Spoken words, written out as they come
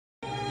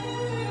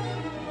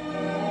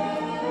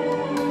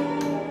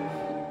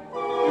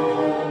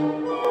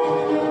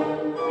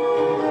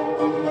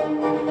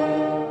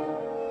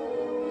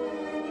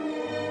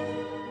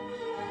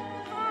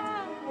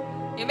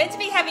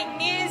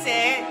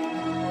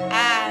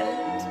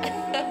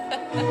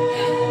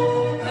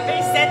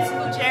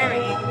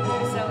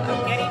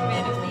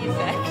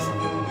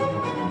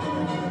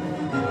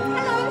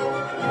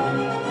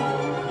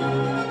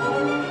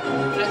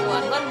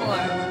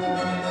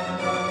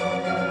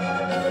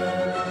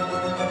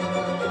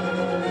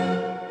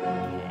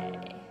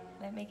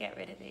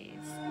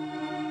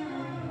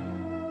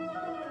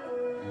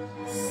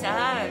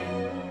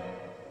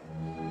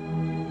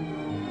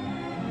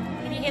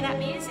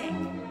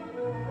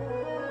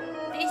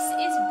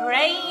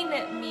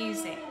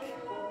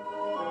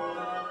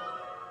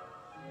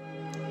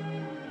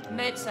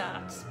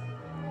Mozart.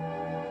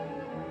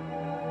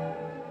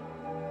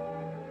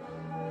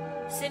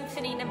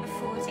 Symphony No.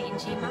 40 in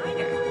G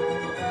minor.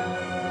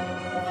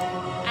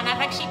 And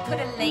I've actually put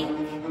a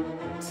link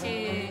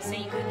to, so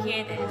you can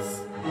hear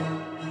this.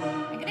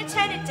 I'm going to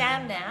turn it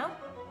down now.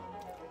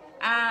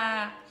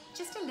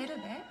 Just a little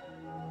bit.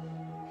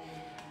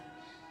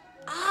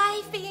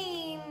 I've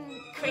been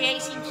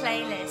creating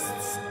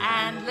playlists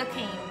and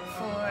looking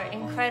for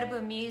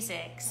incredible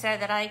music so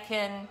that I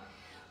can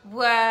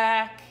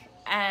work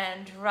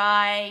and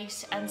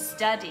write and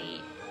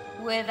study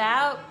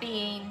without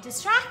being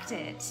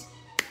distracted.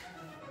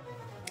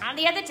 And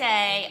the other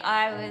day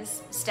I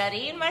was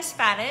studying my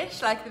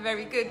Spanish like the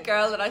very good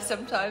girl that I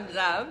sometimes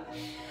am,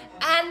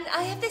 and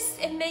I have this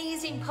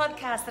amazing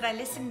podcast that I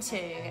listen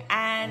to,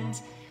 and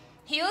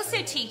he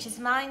also teaches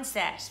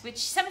mindset, which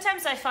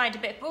sometimes I find a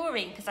bit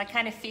boring because I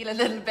kind of feel a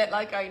little bit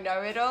like I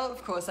know it all.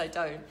 Of course I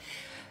don't.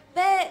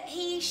 But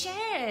he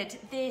shared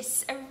a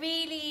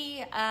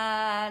really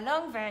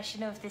long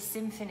version of this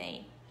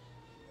symphony.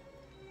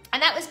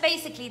 And that was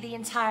basically the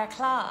entire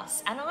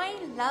class. And I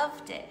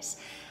loved it.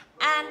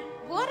 And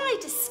what I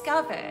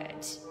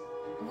discovered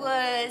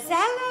was,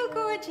 hello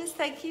gorgeous,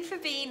 thank you for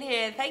being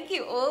here. Thank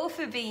you all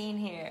for being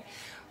here.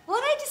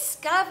 What I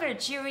discovered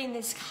during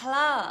this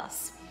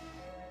class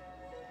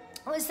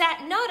was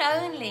that not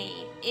only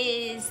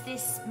is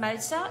this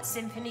Mozart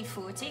Symphony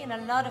 40 and a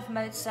lot of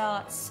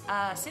Mozart's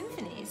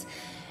symphonies,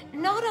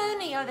 not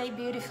only are they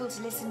beautiful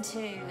to listen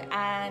to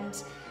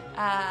and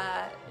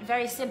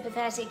very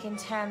sympathetic in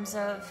terms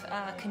of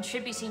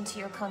contributing to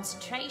your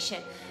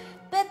concentration,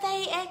 but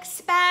they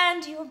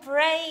expand your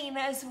brain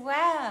as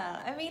well.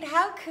 I mean,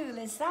 how cool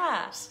is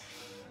that?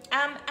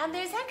 And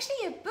there's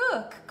actually a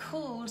book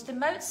called The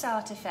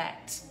Mozart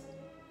Effect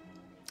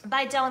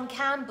by Don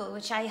Campbell,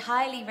 which I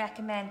highly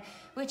recommend,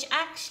 which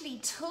actually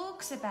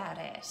talks about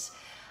it.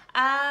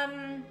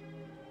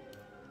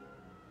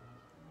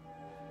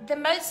 The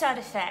Mozart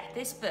Effect,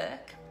 this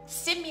book,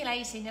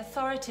 stimulating,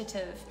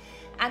 authoritative,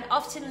 and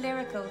often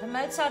lyrical, the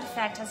Mozart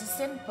Effect has a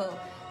simple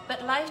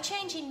but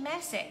life-changing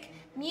message.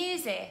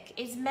 Music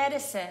is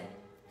medicine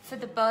for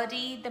the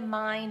body, the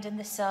mind, and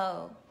the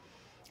soul.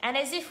 And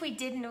as if we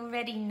didn't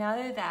already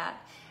know that.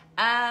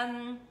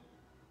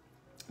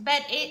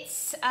 But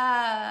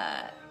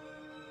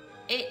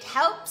it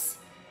helps,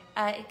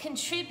 it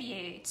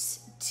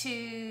contributes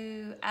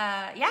to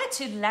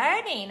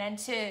learning and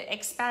to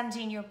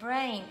expanding your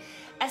brain,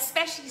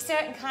 especially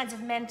certain kinds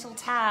of mental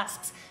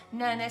tasks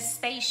known as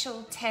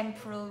spatial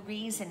temporal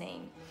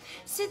reasoning.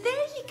 So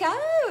there you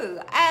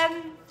go.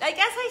 Like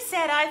as I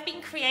said, I've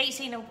been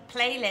creating a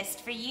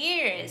playlist for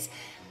years.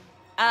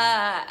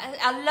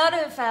 A lot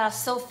of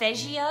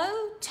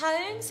solfeggio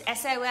tones,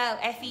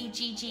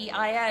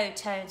 S-O-L-F-E-G-G-I-O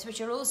tones,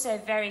 which are also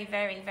very,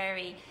 very,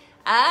 very...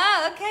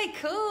 okay,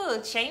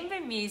 cool. Chamber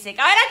music.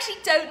 I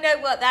actually don't know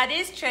what that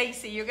is,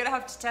 Tracy. You're going to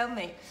have to tell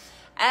me.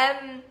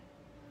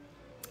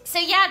 So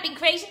yeah, I've been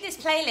creating this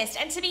playlist,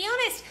 and to be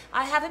honest,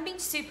 I haven't been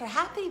super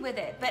happy with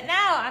it. But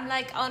now I'm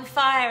like on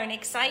fire and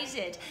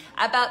excited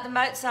about the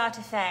Mozart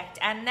Effect,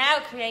 and now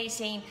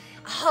creating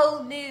a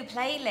whole new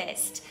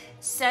playlist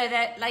so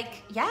that,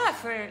 like, yeah,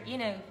 for, you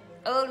know,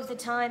 all of the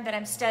time that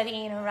I'm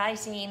studying and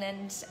writing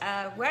and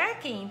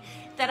working,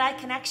 that I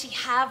can actually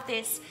have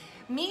this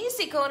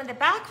music on in the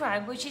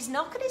background, which is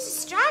not going to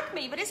distract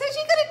me, but it's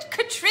actually going to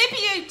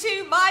contribute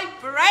to my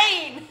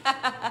brain.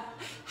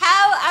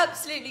 How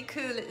absolutely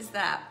cool is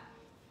that?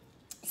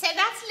 So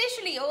that's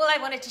literally all I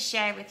wanted to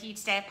share with you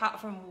today,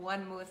 apart from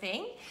one more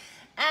thing,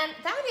 and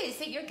that is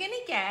that you're going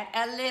to get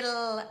a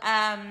little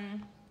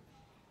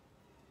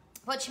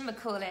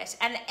whatchamacallit,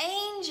 an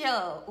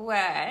angel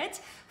word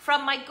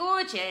from my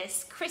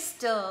gorgeous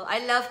Crystal. I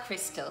love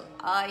Crystal.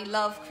 I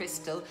love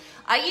Crystal.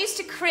 I used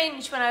to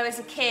cringe when I was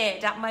a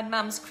kid at my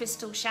mum's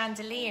crystal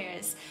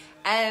chandeliers.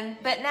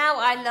 But now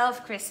I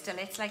love crystal.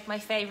 It's like my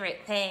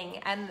favorite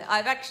thing. And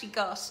I've actually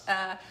got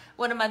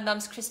one of my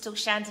mum's crystal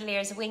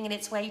chandeliers winging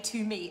its way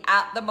to me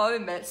at the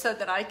moment so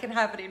that I can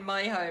have it in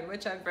my home,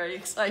 which I'm very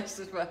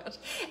excited about.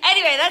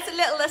 Anyway, that's a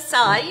little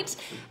aside.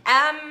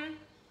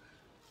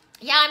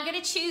 Yeah, I'm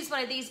going to choose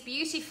one of these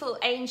beautiful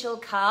angel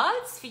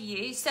cards for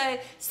you. So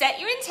set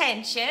your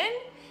intention,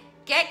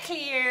 get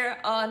clear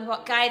on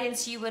what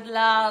guidance you would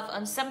love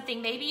on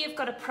something. Maybe you've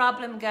got a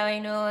problem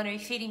going on, or you're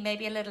feeling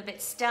maybe a little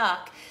bit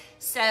stuck.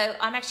 So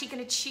I'm actually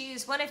going to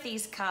choose one of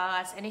these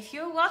cards. And if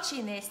you're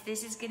watching this,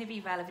 this is going to be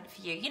relevant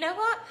for you. You know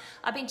what?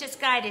 I've been just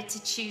guided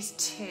to choose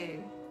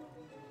two.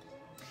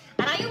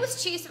 And I always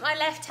choose my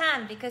left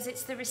hand because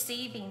it's the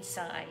receiving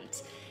side.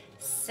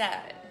 So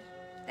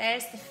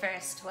there's the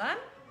first one.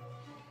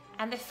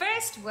 And the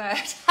first word,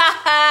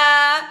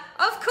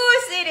 of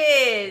course it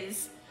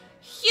is,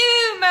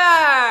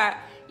 humour.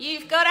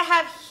 You've got to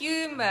have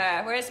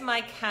humour. Where's my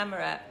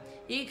camera?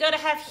 You've got to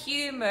have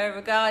humour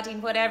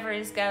regarding whatever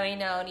is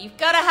going on. You've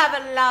got to have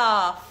a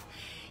laugh.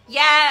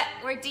 Yeah,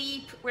 we're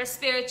deep, we're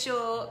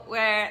spiritual,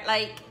 we're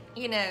like,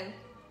 you know,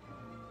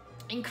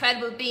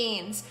 incredible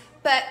beings.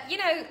 But, you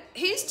know,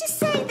 who's to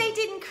say they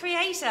didn't didn't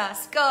create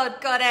us.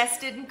 Goddess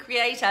didn't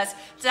create us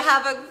to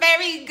have a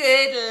very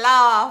good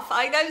laugh.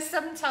 I know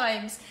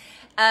sometimes,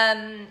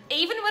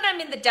 even when I'm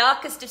in the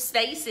darkest of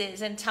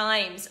spaces and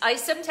times, I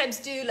sometimes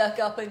do look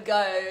up and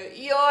go,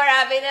 you're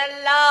having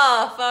a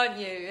laugh, aren't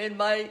you? In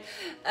my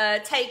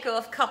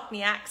take-off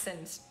Cockney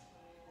accent.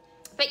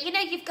 But you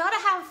know, you've got to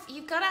have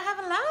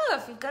a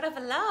laugh. You've got to have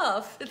a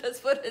laugh.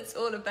 That's what it's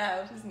all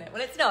about, isn't it?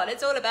 Well, it's not.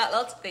 It's all about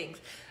lots of things.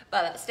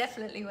 But that's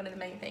definitely one of the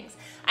main things.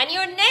 And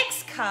your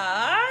next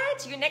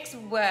card, your next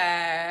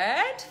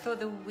word for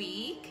the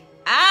week.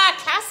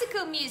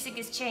 Classical music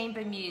is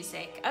chamber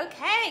music.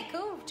 Okay,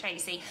 cool,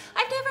 Tracy.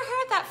 I've never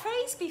heard that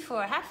phrase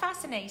before. How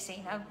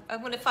fascinating. I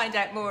want to find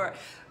out more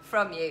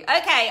from you.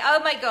 Okay,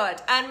 oh my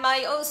God. And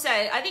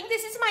I think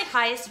this is my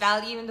highest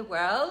value in the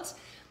world,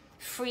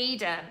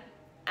 freedom.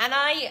 And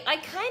I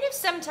kind of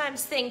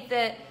sometimes think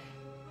that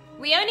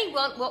we only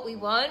want what we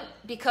want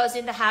because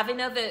in the having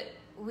of it,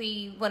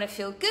 we want to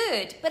feel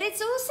good. But it's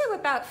also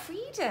about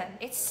freedom.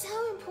 It's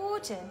so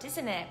important,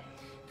 isn't it?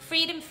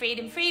 Freedom,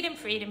 freedom, freedom,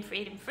 freedom,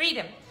 freedom,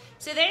 freedom.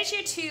 So there's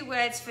your 2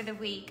 words for the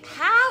week.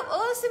 How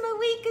awesome a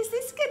week is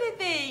this going to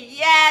be?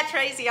 Yeah,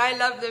 Tracy, I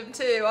love them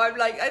too. I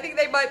think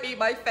they might be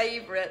my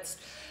favorites.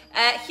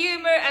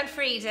 Humour and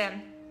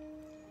freedom.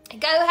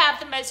 Go have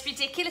the most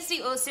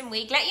ridiculously awesome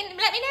week. Let me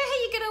know how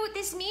you get on with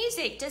this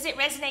music. Does it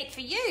resonate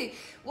for you?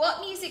 What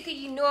music are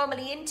you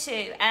normally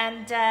into?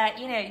 And does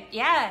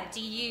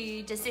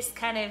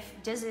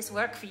this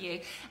work for you?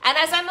 And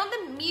as I'm on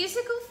the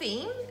musical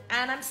theme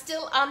and I'm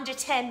still under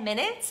 10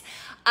 minutes,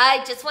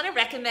 I just want to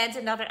recommend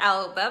another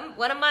album.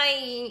 One of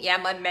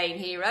my main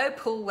hero,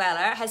 Paul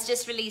Weller, has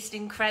just released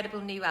an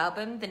incredible new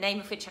album, the name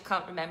of which I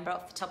can't remember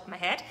off the top of my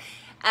head.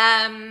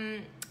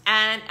 And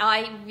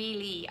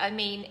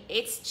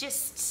it's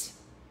just,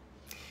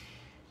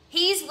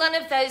 he's one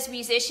of those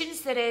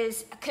musicians that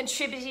has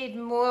contributed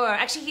more.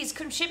 Actually, he's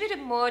contributed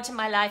more to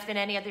my life than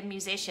any other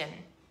musician.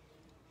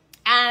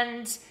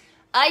 And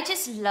I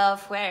just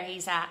love where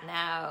he's at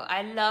now.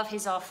 I love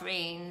his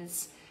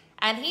offerings.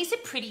 And he's a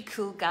pretty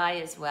cool guy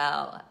as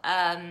well.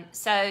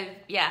 So,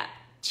 yeah,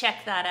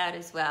 check that out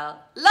as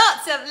well.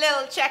 Lots of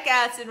little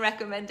checkouts and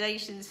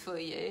recommendations for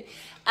you.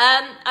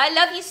 I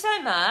love you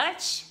so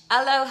much.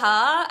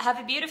 Aloha. Have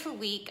a beautiful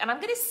week. And I'm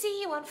going to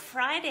see you on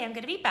Friday. I'm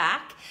going to be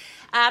back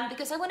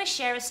because I want to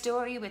share a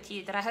story with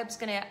you that I hope is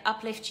going to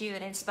uplift you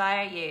and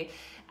inspire you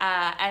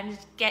and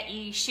get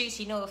you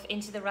shooting off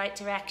into the right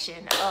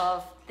direction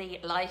of the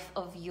life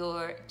of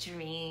your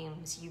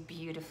dreams, you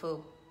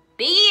beautiful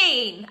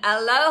being.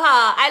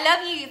 Aloha. I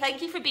love you.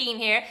 Thank you for being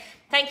here.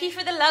 Thank you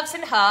for the loves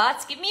and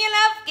hearts. Give me a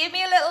love. Give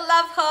me a little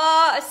love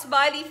heart, a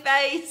smiley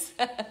face.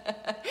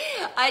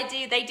 I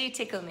do. They do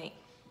tickle me.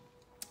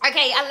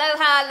 Okay,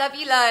 aloha. Love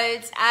you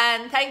loads.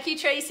 And thank you,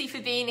 Tracy, for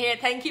being here.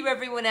 Thank you,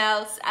 everyone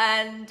else.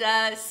 And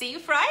see you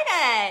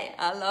Friday.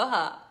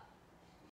 Aloha.